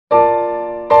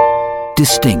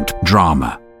distinct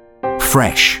drama,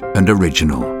 fresh and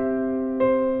original.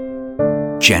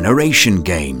 Generation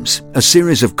Games, a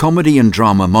series of comedy and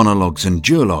drama monologues and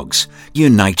duologues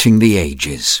uniting the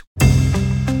ages.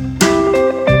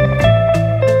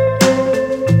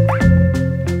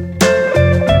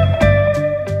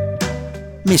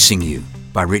 Missing You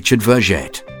by Richard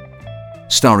Vergette,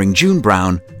 starring June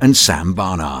Brown and Sam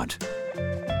Barnard.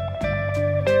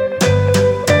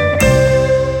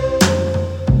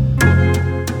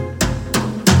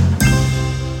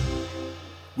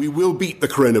 We will beat the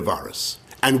coronavirus,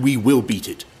 and we will beat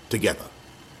it together.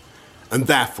 And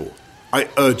therefore, I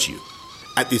urge you,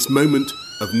 at this moment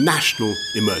of national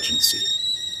emergency,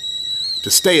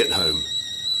 to stay at home,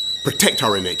 protect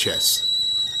our NHS,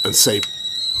 and save.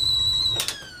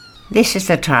 This is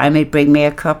the time he'd bring me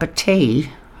a cup of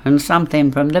tea and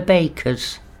something from the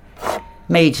baker's.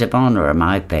 Maids of honour are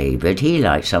my favourite. He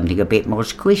likes something a bit more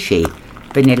squishy,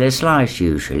 vanilla slice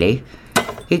usually.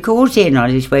 He calls in on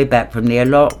his way back from the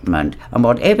allotment, and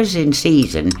whatever's in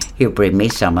season, he'll bring me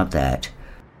some of that.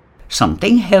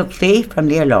 Something healthy from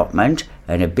the allotment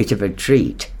and a bit of a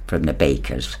treat from the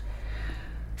baker's.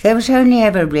 There was only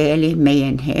ever really me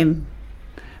and him.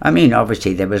 I mean,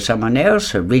 obviously there was someone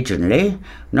else originally,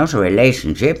 not a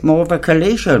relationship, more of a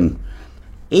collision.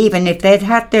 Even if they'd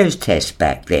had those tests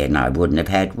back then, I wouldn't have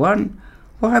had one.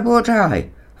 Why would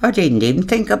I? I didn't even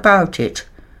think about it.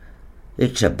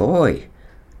 It's a boy.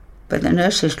 But the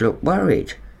nurses looked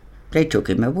worried. They took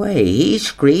him away. He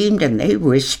screamed and they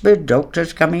whispered,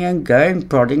 doctors coming and going,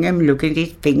 prodding him, looking at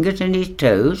his fingers and his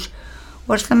toes.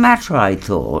 What's the matter, I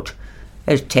thought?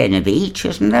 There's 10 of each,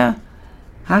 isn't there?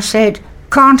 I said,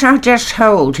 can't I just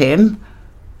hold him?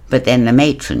 But then the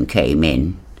matron came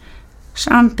in.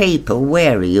 Some people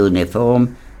wear a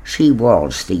uniform. She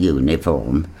was the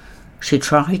uniform. She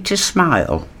tried to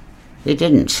smile. It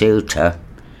didn't suit her.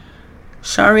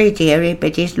 Sorry, dearie,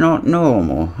 but he's not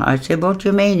normal. I said, what do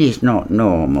you mean he's not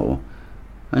normal?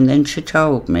 And then she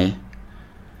told me.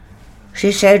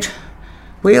 She said,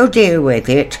 we'll deal with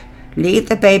it. Leave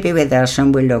the baby with us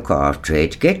and we'll look after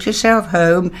it. Get yourself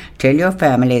home, tell your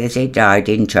family that he died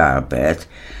in childbirth.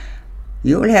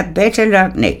 You'll have better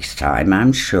luck next time,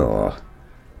 I'm sure.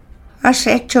 I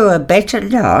said to her, better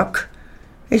luck?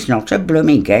 It's not a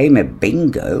blooming game of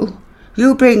bingo.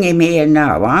 You bring him here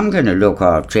now, I'm going to look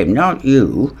after him, not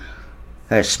you.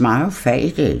 Her smile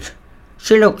faded.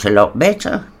 She looked a lot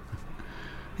better.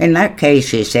 In that case,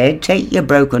 she said, take your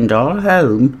broken doll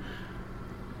home.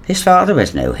 His father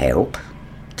was no help.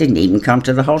 Didn't even come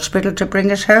to the hospital to bring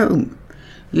us home.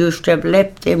 Used to have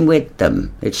left him with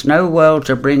them. It's no world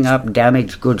to bring up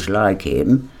damaged goods like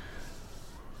him.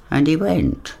 And he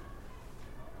went.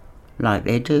 Like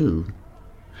they do.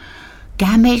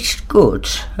 Damaged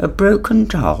goods, a broken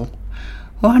doll,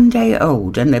 1 day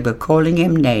old, and they were calling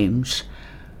him names.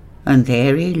 And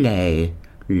there he lay,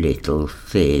 little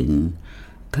thing.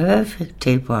 Perfect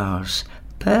he was,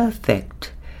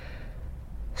 perfect.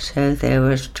 So there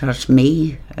was just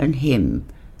me and him,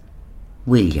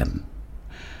 William.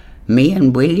 Me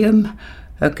and William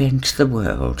against the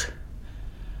world.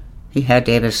 He had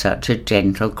ever such a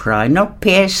gentle cry, not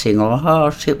piercing or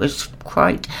harsh. It was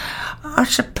quite, I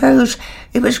suppose,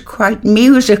 it was quite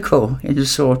musical in a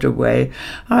sort of way.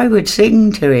 I would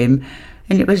sing to him,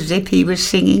 and it was as if he was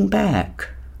singing back.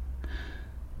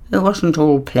 It wasn't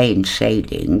all plain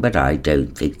sailing, but I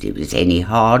don't think it was any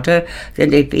harder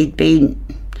than if he'd been,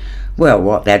 well,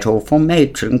 what that awful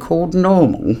matron called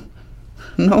normal.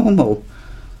 Normal?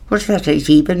 What does that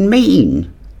even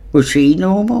mean? Was she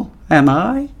normal? Am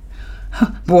I?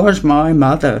 Was my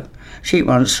mother. She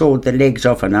once sawed the legs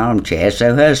off an armchair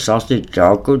so her sausage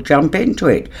dog could jump into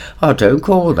it. I don't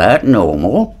call that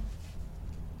normal.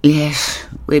 Yes,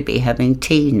 we'd be having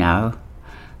tea now.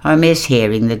 I miss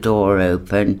hearing the door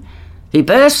open. He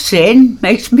bursts in,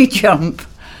 makes me jump.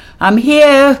 I'm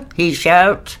here, he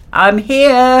shouts. I'm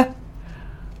here.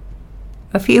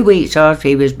 A few weeks after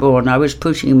he was born, I was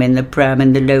pushing him in the pram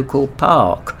in the local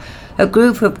park. A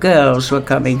group of girls were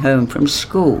coming home from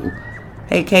school.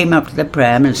 They came up to the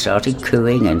pram and started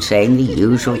cooing and saying the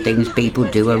usual things people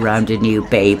do around a new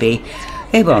baby.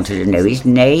 They wanted to know his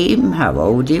name, how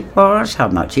old he was, how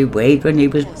much he weighed when he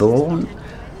was born.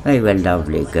 They were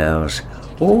lovely girls,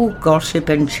 all gossip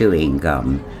and chewing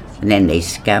gum. And then they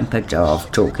scampered off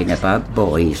talking about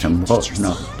boys and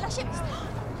whatnot.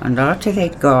 And after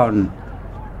they'd gone,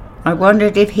 I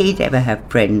wondered if he'd ever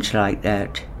have friends like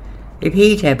that. If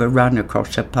he'd ever run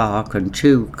across a park and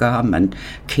chew gum and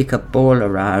kick a ball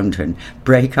around and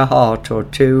break a heart or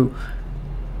two,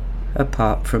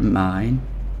 apart from mine.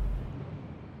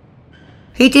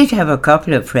 He did have a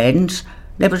couple of friends,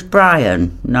 There was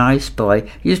Brian, nice boy,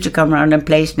 used to come round and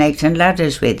play snakes and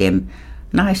ladders with him.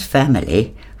 Nice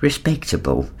family,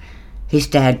 respectable. His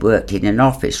dad worked in an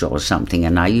office or something,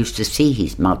 and I used to see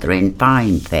his mother in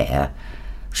fine fare.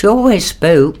 She always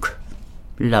spoke.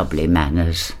 Lovely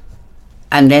manners.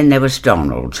 And then there was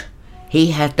Donald.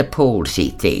 He had the palsy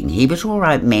thing. He was all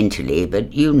right mentally,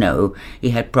 but, you know, he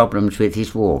had problems with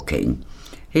his walking.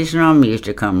 His mum used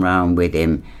to come round with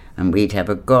him, and we'd have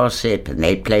a gossip, and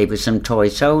they'd play with some toy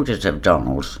soldiers of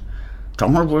Donald's.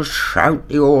 Donald would shout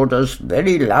the orders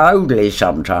very loudly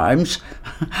sometimes.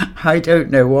 I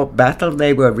don't know what battle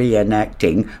they were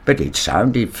reenacting, but it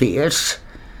sounded fierce.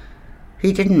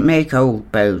 He didn't make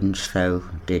old bones, though,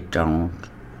 did Donald.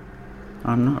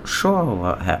 I'm not sure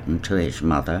what happened to his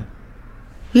mother.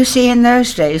 You see, in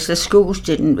those days, the schools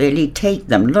didn't really take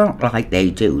them, not like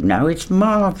they do now. It's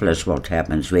marvellous what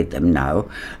happens with them now.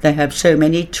 They have so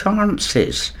many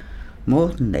chances, more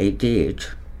than they did.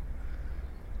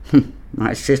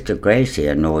 My sister Gracie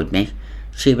annoyed me.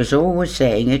 She was always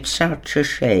saying, it's such a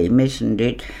shame, isn't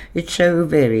it? It's so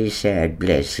very sad,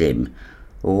 bless him.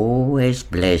 Always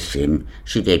bless him.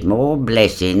 She did more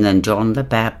blessing than John the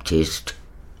Baptist.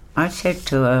 I said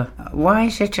to her, why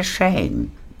is it a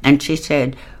shame? And she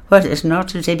said, well, it's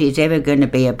not as if he's ever going to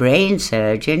be a brain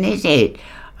surgeon, is it?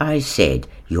 I said,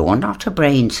 you're not a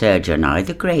brain surgeon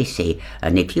either, Gracie,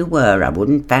 and if you were, I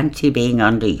wouldn't fancy being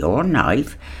under your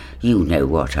knife. You know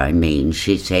what I mean,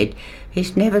 she said.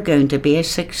 He's never going to be a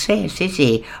success, is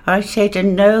he? I said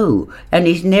no, and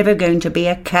he's never going to be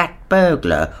a cat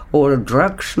burglar or a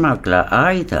drug smuggler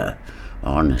either.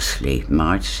 Honestly,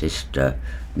 my sister,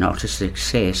 not a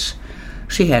success.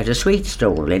 She had a sweet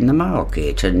stall in the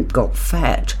market and got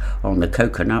fat on the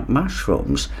coconut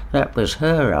mushrooms. That was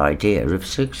her idea of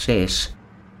success.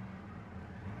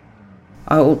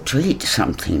 I ought to eat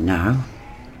something now.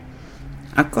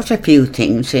 I've got a few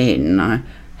things in. I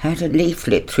had a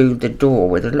leaflet through the door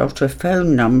with a lot of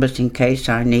phone numbers in case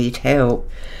I need help.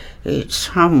 It's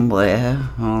somewhere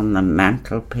on the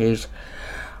mantelpiece.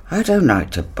 I don't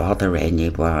like to bother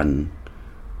anyone.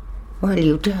 Well,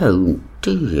 you don't,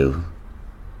 do you?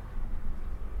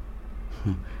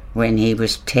 When he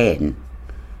was 10,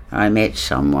 I met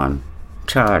someone,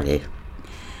 Charlie.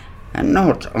 And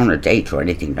not on a date or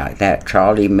anything like that.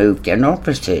 Charlie moved in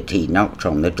opposite. He knocked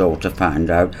on the door to find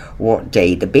out what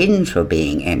day the bins were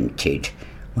being emptied.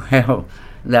 Well,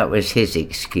 that was his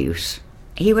excuse.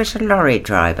 He was a lorry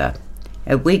driver,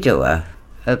 a widower,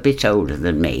 a bit older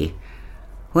than me.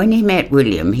 When he met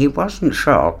William, he wasn't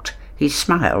shocked. He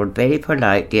smiled very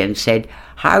politely and said,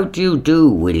 "How do you do,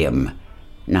 William?"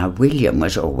 Now, William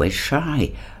was always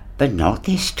shy, but not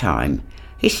this time.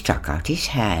 He stuck out his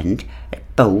hand,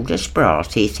 bold as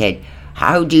brass. He said,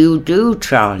 "How do you do,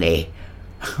 Charlie?"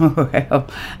 Well,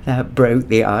 that broke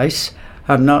the ice.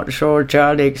 I'm not sure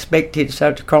Charlie expected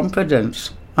such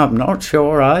confidence. I'm not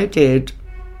sure I did.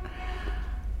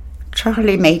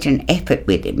 Charlie made an effort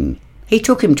with him. He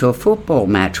took him to a football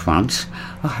match once.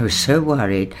 Oh, I was so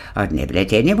worried. I'd never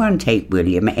let anyone take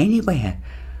William anywhere.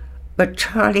 But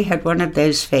Charlie had one of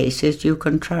those faces you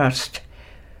can trust.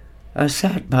 I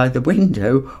sat by the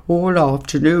window all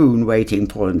afternoon waiting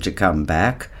for him to come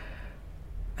back.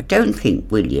 I don't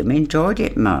think William enjoyed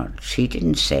it much. He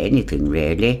didn't say anything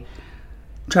really.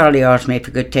 Charlie asked me if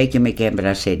I could take him again, but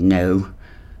I said no.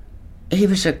 He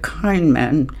was a kind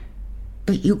man,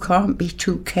 but you can't be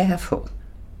too careful.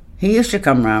 He used to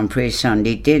come round for his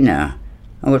Sunday dinner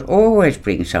and would always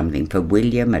bring something for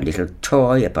William, a little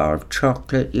toy, a bar of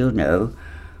chocolate, you know.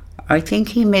 I think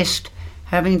he missed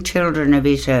having children of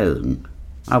his own.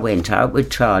 I went out with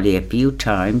Charlie a few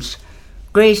times.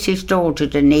 Gracie's daughter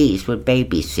Denise would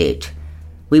babysit.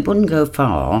 We wouldn't go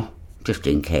far, just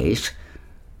in case.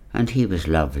 And he was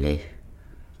lovely.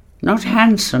 Not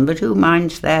handsome, but who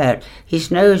minds that?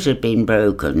 His nose had been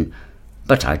broken,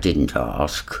 but I didn't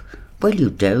ask. Well, you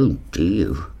don't, do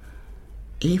you?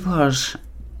 He was,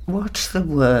 what's the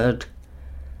word?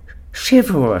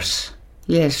 Chivalrous.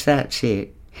 Yes, that's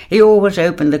it. He always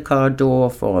opened the car door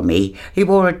for me. He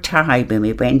wore a tie when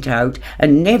we went out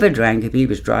and never drank if he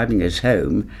was driving us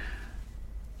home.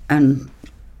 And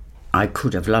I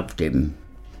could have loved him.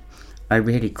 I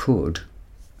really could.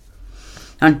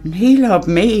 And he loved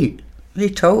me. He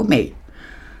told me.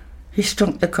 He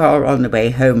stopped the car on the way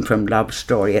home from Love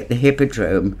Story at the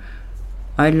Hippodrome.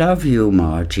 "I love you,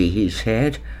 Margie," he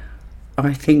said.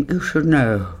 "I think you should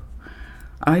know."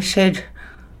 I said,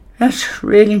 "That's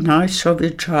really nice of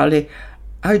you, Charlie.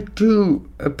 I do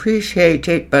appreciate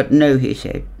it." "But no," he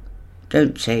said.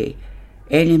 "Don't say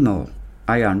any more.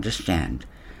 I understand."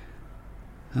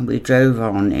 And we drove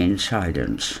on in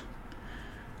silence.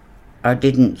 I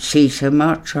didn't see so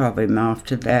much of him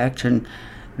after that, and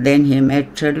then he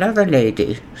met another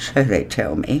lady, so they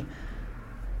tell me.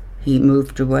 He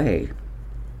moved away.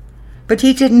 But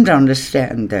he didn't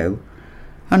understand, though,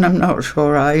 and I'm not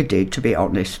sure I did, to be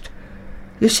honest.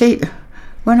 You see,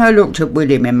 when I looked at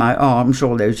William in my arms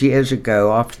all those years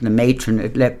ago after the matron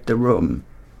had left the room,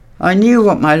 I knew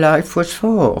what my life was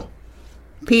for.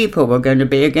 People were going to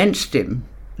be against him,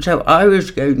 so I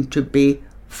was going to be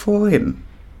for him.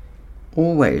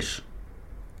 Always.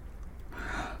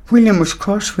 William was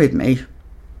cross with me.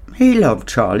 He loved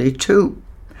Charlie too.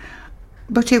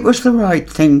 But it was the right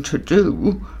thing to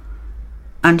do.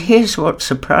 And here's what's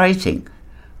surprising.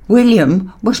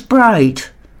 William was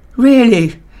bright.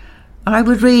 Really. I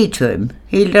would read to him.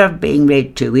 He loved being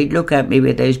read to. He'd look at me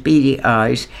with those beady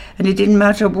eyes, and it didn't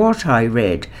matter what I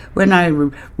read. When I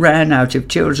ran out of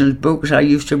children's books, I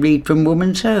used to read from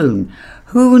Woman's Own.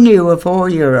 Who knew a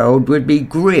 4-year-old would be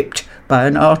gripped by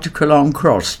an article on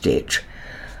cross-stitch?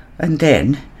 And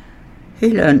then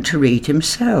he learnt to read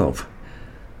himself.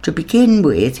 To begin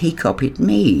with, he copied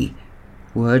me.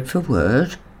 Word for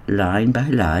word, line by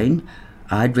line.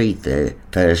 I'd read the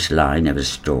first line of a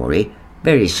story,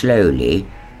 very slowly.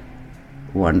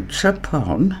 Once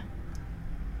upon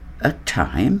a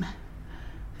time,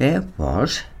 there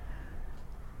was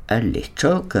a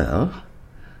little girl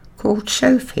called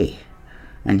Sophie,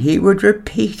 and he would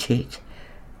repeat it,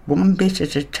 one bit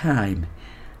at a time,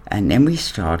 and then we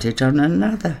started on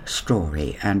another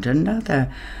story and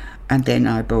another, and then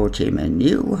I bought him a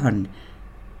new one,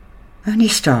 and he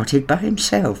started by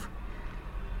himself,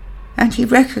 and he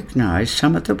recognised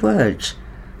some of the words.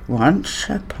 Once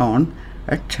upon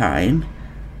a time,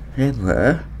 there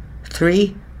were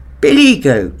 3 billy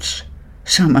goats.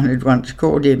 Someone had once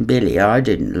called him Billy. I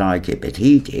didn't like it, but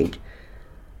he did.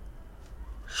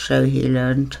 So he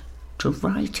learned to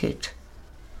write it.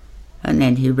 And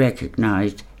then he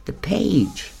recognised the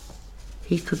page.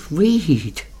 He could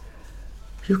read.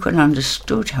 You can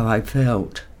understand how I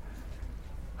felt.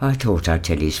 I thought I'd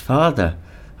tell his father.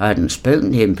 I hadn't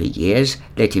spoken to him for years,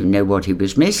 let him know what he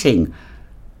was missing.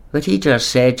 But he just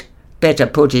said, better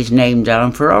put his name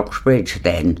down for Oxbridge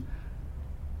then.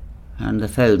 And the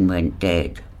phone went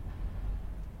dead.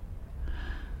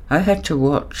 I had to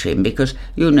watch him because,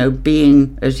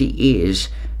 being as he is,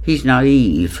 he's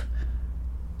naive.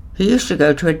 He used to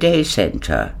go to a day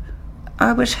centre.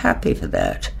 I was happy for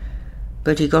that.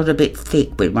 But he got a bit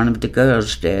thick with one of the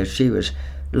girls there. She was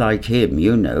like him,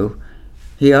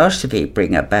 He asked if he'd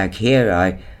bring her back here.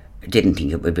 I didn't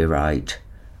think it would be right.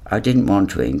 I didn't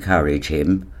want to encourage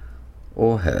him,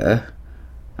 or her.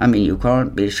 You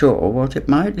can't be sure what it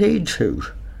might lead to.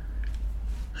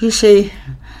 You see,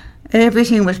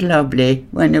 everything was lovely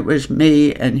when it was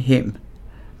me and him,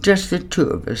 just the two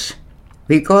of us.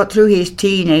 We got through his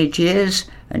teenage years,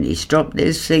 and he stopped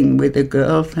this thing with the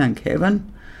girl, thank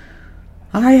heaven.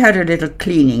 I had a little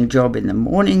cleaning job in the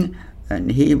morning,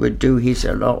 and he would do his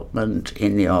allotment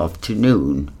in the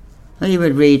afternoon. He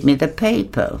would read me the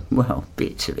paper, well,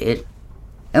 bits of it,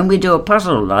 and we'd do a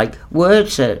puzzle like word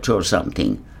search or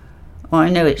something. I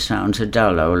know it sounds a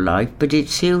dull old life, but it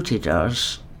suited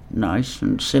us, nice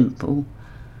and simple.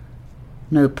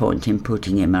 No point in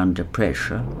putting him under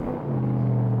pressure.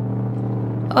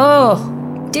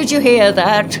 Oh, did you hear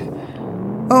that?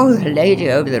 Oh, the lady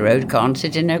over the road can't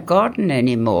sit in her garden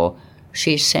anymore.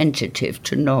 She's sensitive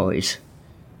to noise.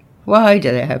 Why do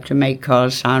they have to make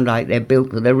cars sound like they're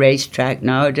built with a racetrack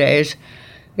nowadays?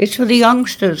 It's for the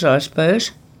youngsters, I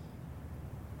suppose.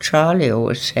 Charlie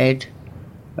always said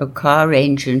a car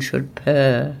engine should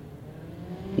purr,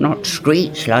 not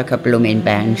screech like a blooming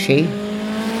banshee.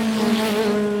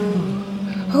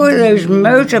 Oh, those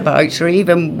motorbikes are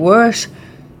even worse.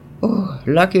 Oh,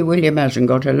 lucky William hasn't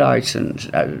got a licence.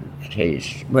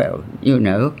 You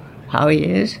know how he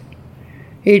is.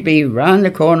 He'd be round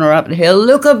the corner up the hill.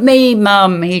 Look at me,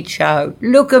 Mum, he'd shout.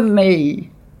 Look at me.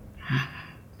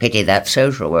 Pity that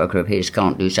social worker of his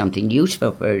can't do something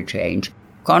useful for a change.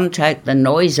 Contact the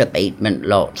noise abatement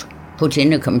lot. Put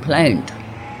in a complaint.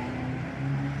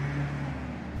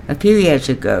 A few years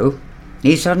ago,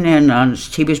 he suddenly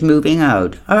announced he was moving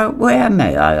out. Where,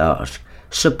 may I ask?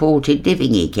 Supported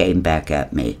living, he came back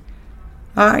at me.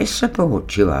 I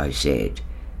support you, I said.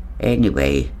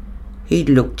 Anyway, he'd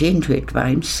looked into it by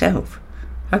himself.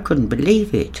 I couldn't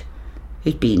believe it.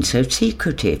 He'd been so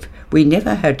secretive. We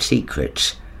never had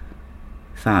secrets.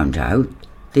 Found out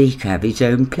that he could have his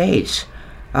own place.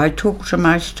 I talked to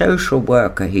my social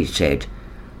worker, he said.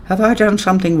 Have I done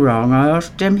something wrong? I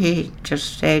asked him. He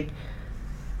just said,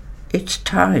 it's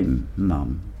time,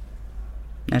 Mum.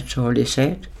 That's all he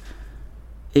said.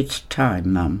 It's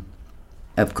time, Mum.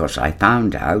 Of course, I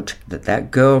found out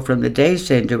that girl from the day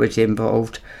centre was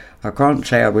involved. I can't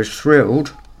say I was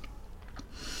thrilled.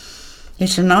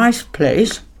 It's a nice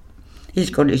place. He's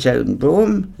got his own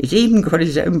room. He's even got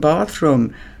his own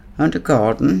bathroom and a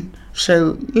garden.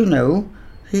 So,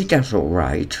 he does all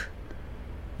right.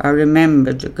 I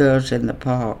remembered the girls in the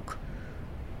park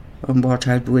and what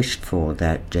I'd wished for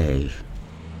that day.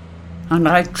 And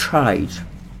I tried.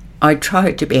 I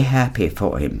tried to be happy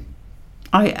for him.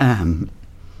 I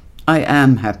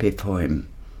am happy for him.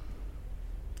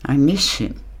 I miss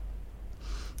him.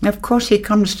 Of course he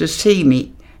comes to see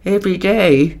me every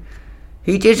day.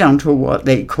 He did until what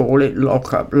they call it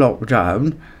lock-up,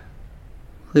 lockdown.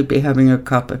 We'd be having a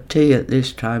cup of tea at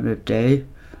this time of day.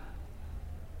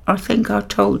 I think I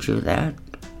told you that.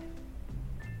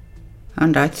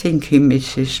 And I think he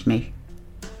misses me.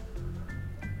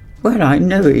 Well, I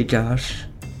know he does.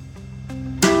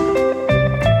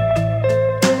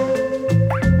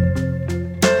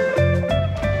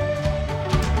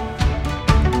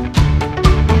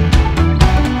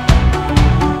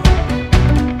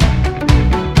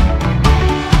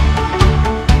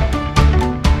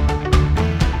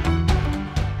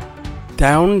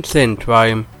 Down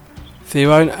syndrome. They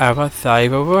won't ever say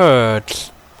the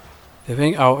words. They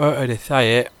think I'll hurt her to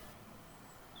say it.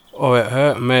 Or it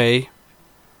hurt me.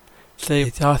 They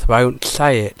just won't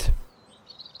say it.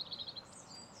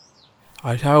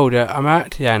 I told her I'm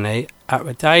at Jenny at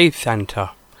the day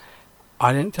centre.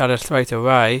 I didn't tell her straight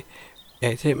away.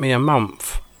 It took me a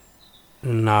month.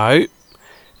 No,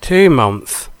 2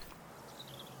 months.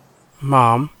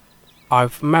 Mum,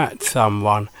 I've met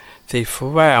someone. They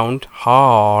frowned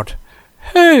hard.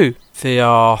 Who? They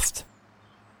asked.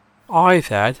 I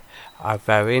said, a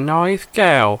very nice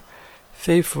girl.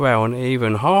 They frowned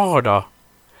even harder.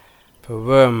 The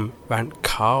room went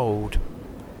cold.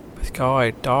 The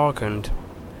sky darkened.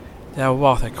 There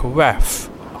was a crash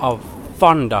of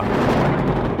thunder.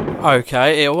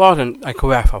 Okay, it wasn't a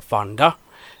crash of thunder.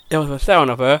 It was the sound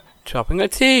of her dropping a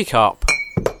teacup.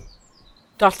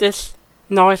 Does this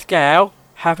nice girl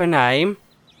have a name?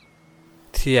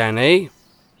 Tierney.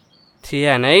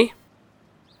 Tierney?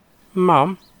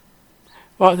 Mum,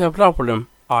 what's the problem?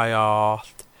 I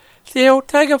asked. She'll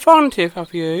take advantage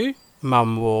of you,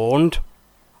 Mum warned.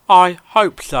 I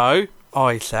hope so,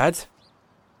 I said.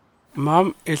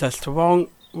 Mum is a strong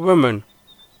woman,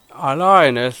 a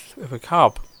lioness with a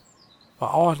cub. But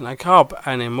I wasn't a cub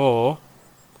anymore.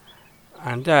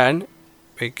 And then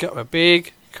we got a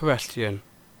big question.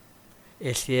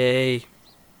 Is he?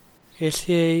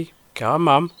 Come on,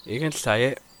 Mum, you can say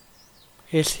it.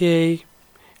 Is he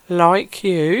like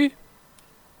you?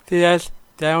 He has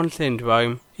Down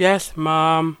syndrome. Yes,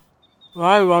 Mum.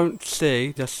 I won't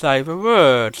see to say the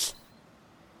words.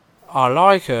 I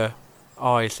like her,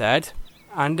 I said.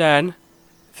 And then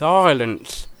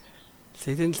silence.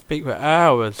 She didn't speak for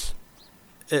hours.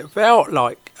 It felt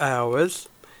like hours.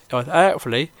 It was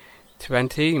actually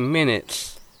 20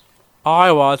 minutes.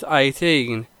 I was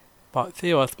 18. But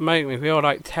she was making me feel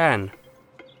like 10.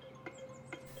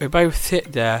 We both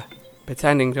sit there,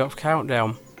 pretending to have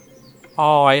countdown.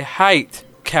 I hate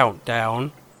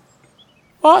countdown.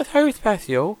 What's so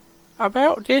special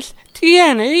about this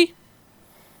Tierney?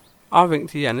 I think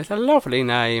Tierney's a lovely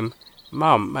name.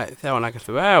 Mum makes it sound like a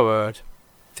swear word.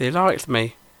 She likes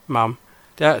me, Mum.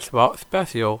 That's what's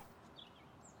special.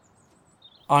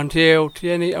 Until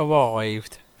Tierney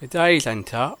arrived, the day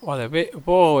centre was a bit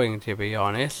boring, to be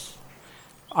honest.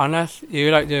 Unless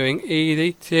you like doing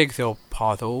easy jigsaw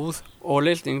puzzles, or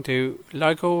listening to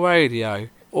local radio,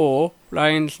 or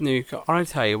playing snooker on a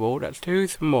table that's too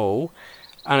small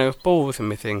and with balls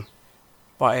missing.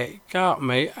 But it got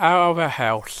me out of the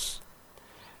house.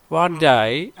 One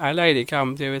day, a lady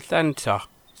came to the centre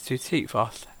to teach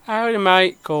us how to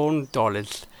make corn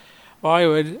dollies. Why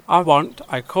would I want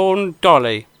a corn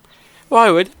dolly?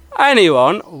 Why would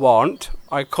anyone want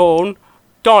a corn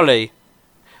dolly?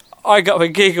 I got the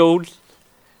giggles.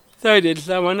 So did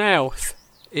someone else.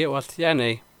 It was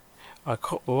Jenny. I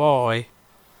caught the eye.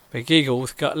 The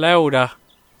giggles got louder.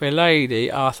 The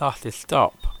lady asked us to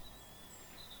stop.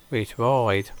 We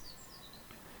tried.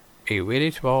 We really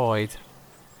tried.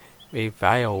 We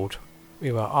failed.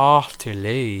 We were asked to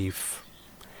leave.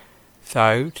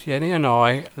 So Jenny and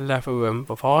I left the room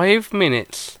for 5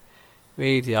 minutes.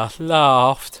 We just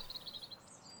laughed.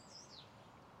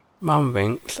 Mum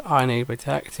thinks I need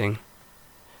protecting,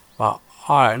 but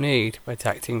I don't need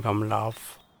protecting from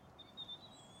love.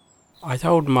 I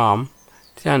told Mum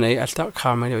Jenny had stopped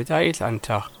coming to the day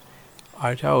centre.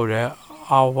 I told her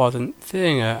I wasn't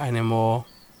seeing her anymore.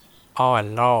 I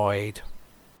lied.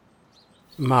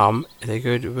 Mum is a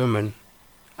good woman,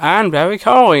 and very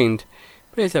kind.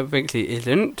 But I think he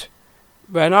isn't.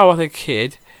 When I was a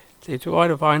kid, she tried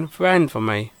to find a friend for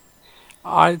me.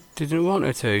 I didn't want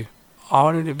her to. I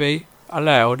wanted to be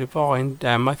allowed to find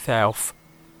them myself.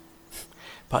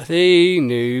 But he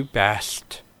knew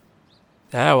best.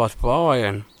 There was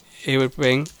Brian. He would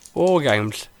bring war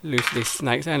games, loosely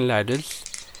snakes and ladders.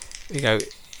 He'd go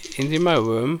into my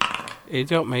room. He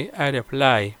taught me how to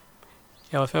play.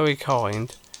 He was very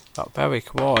kind, but very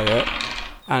quiet,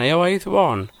 and he always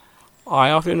won.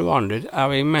 I often wondered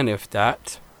how he managed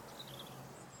that.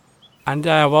 And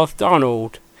there was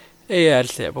Donald. He had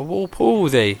cerebral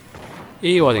palsy.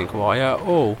 He wasn't quiet at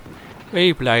all.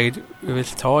 We played with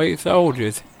his toy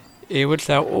soldiers. He would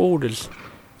sell orders.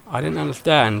 I didn't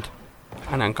understand,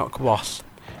 and then got cross.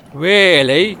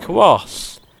 Really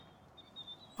cross.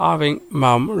 I think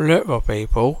Mum looked for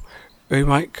people who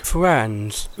make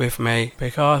friends with me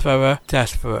because they were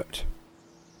desperate.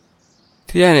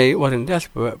 Tierney wasn't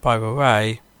desperate, by the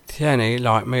way. Tierney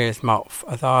liked me as much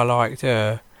as I liked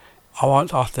her. I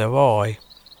once asked her why.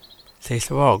 She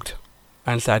shrugged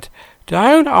and said,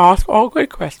 "Don't ask awkward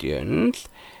questions.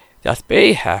 Just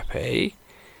be happy."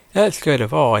 That's good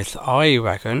advice, I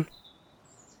reckon.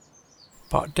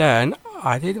 But then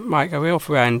I didn't make a real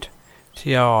friend,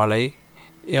 Charlie.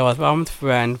 He was Mum's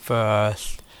friend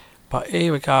first, but he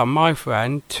became my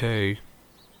friend too.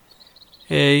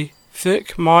 He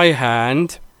shook my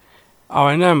hand.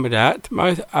 I remember that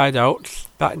most adults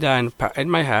back then patted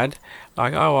my head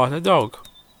like I was a dog.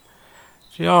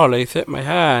 Charlie shook my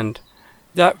hand.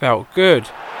 That felt good.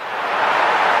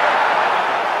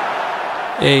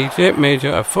 He took me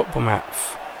to a football match.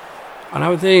 I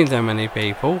never seen so many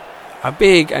people. A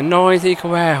big and noisy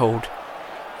crowd.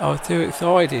 I was too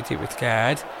excited to be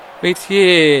scared. We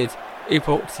cheered. He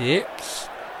bought chips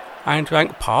and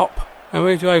drank pop. When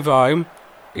we drove home,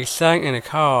 he sang in a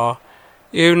car.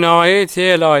 "United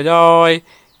till I die,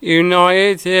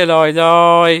 united till I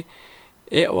die."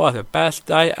 It was the best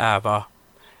day ever.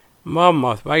 Mum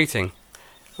was waiting.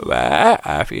 "Where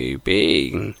have you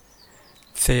been?"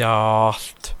 she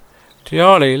asked.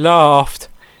 Charlie laughed.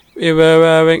 We were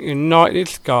wearing United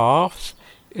scarves,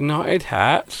 United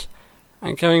hats,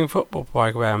 and carrying football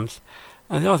programs,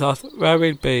 and told us where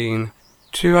we'd been.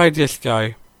 "To a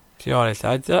disco," Charlie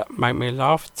said. "That made me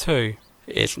laugh too."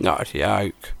 "It's not a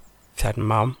joke," said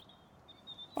Mum.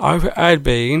 "If it had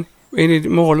been, we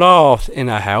needed more laughs in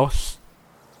our house."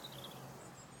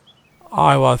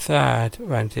 I was sad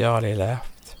when Charlie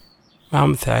left.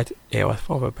 Mum said it was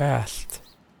for the best.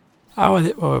 How was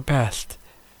it for the best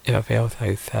if I feel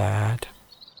so sad?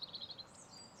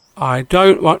 I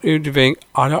don't want you to think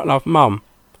I don't love Mum.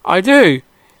 I do,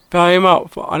 very much,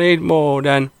 but I need more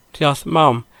than just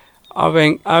Mum. I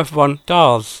think everyone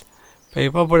does. The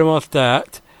problem was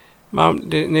that Mum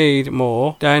didn't need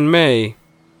more than me.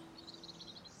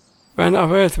 When I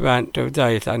first went to the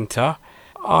day centre,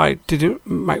 I didn't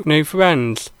make new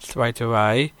friends straight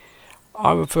away.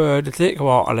 I preferred to sit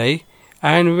quietly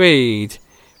and read.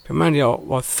 The manager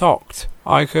was shocked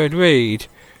I could read.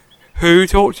 "Who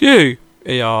taught you?"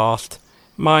 he asked.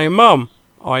 "My mum,"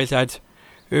 I said.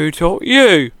 "Who taught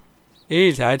you?"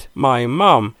 He said, "My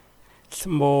mum."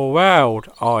 "Small world,"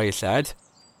 I said.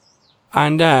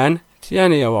 And then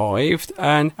Jenny arrived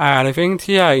and everything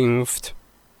changed.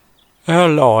 Her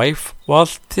life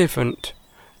was different.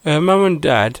 Her mum and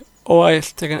dad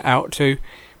always taken out to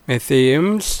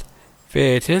museums,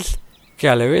 theatres,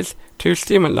 galleries to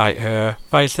stimulate her.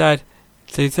 They said,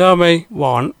 she told me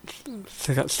once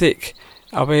she got sick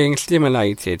of being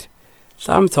stimulated.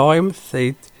 Sometimes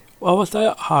she'd rather stay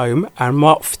at home and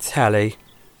watch telly.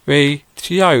 We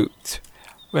joked.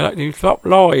 We like to swap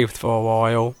lives for a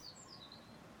while.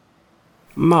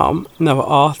 Mum never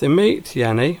asked to meet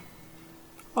Jenny.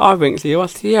 I think she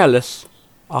was jealous.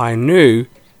 I knew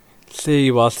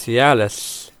she was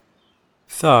jealous.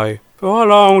 So, for a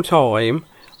long time,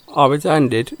 I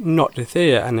pretended not to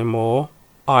see her anymore.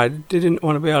 I didn't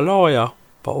want to be a lawyer,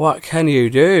 but what can you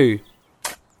do?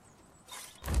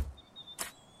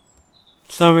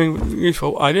 Something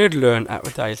useful I did learn at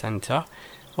the day centre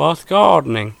was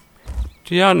gardening.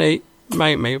 Gianni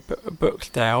made me put books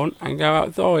down and go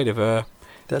outside of her.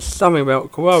 There's something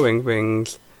about growing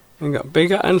things and got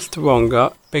bigger and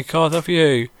stronger because of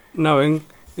you, knowing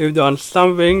you've done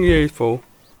something useful.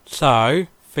 So,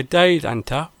 the day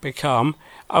centre become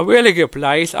a really good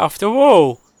place after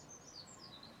all.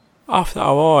 After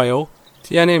a while,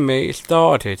 Jenny and me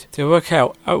started to work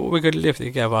out how we could live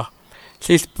together.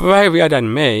 She's braver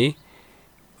than me.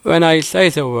 When I say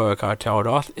the work, I told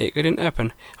us it couldn't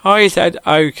happen. I said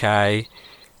okay,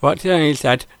 but Jenny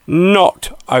said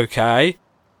not okay.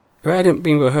 If it hadn't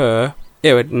been for her,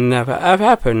 it would never have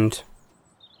happened.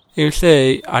 You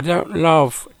see, I don't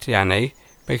love Jenny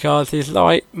because he's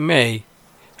like me,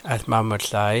 as Mum would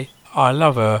say. I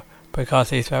love her because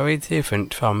he's very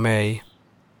different from me.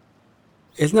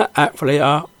 It's not actually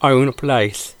our own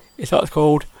place. It's what's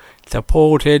called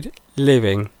supported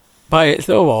living. But it's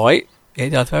alright.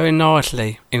 It does very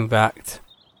nicely, in fact.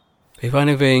 The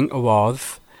funny thing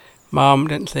was, Mum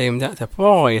didn't seem that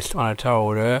surprised when I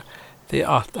told her. She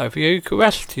asked a few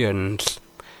questions,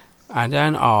 and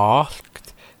then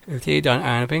asked if she'd done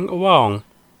anything wrong.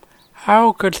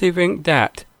 How could she think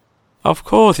that? Of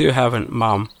course you haven't,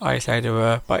 Mum, I said to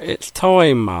her, but it's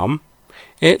time, Mum.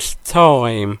 It's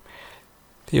time.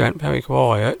 She went very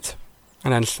quiet,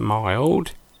 and then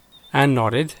smiled, and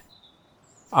nodded.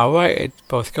 I waited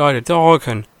for the sky to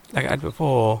darken, like I had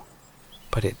before,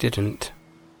 but it didn't.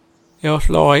 It was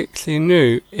like she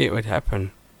knew it would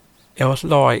happen. It was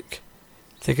like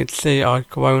she could see I'd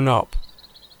grown up.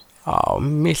 I'll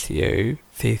miss you,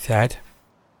 she said.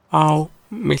 I'll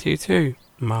miss you too,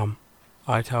 Mum,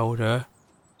 I told her.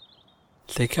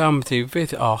 She came to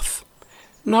visit us.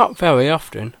 Not very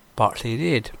often, but she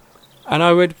did. And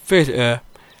I would visit her,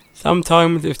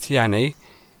 sometimes with Jenny,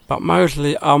 but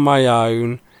mostly on my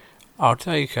own. I'll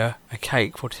take her a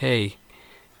cake for tea.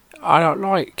 I don't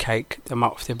like cake that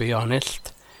much, to be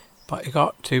honest, but you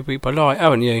got to be polite,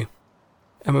 haven't you?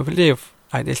 And we've lived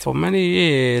like this for many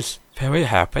years, very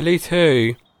happily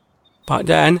too. But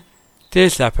then,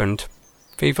 this happened,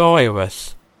 the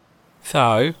virus.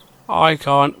 So, I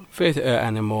can't visit her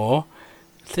anymore.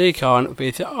 She can't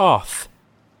visit us.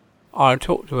 I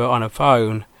talk to her on the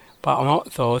phone, but I'm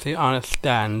not sure she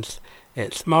understands.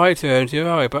 It's my turn to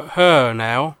worry about her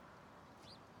now.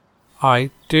 I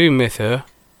do miss her,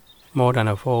 more than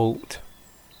I thought.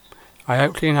 I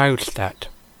hope she knows that.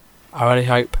 I really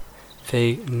hope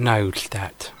she knows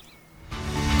that.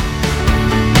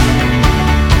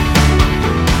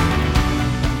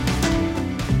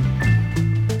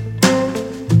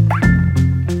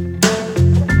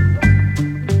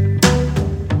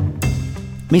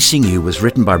 Missing You was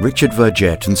written by Richard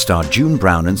Vergette and starred June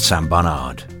Brown and Sam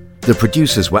Barnard. The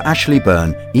producers were Ashley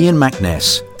Byrne, Ian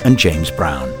McNess and James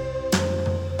Brown.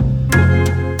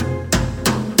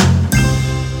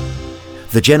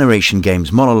 The Generation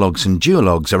Games monologues and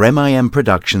duologues are MIM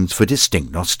productions for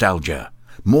distinct nostalgia,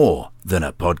 more than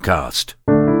a podcast.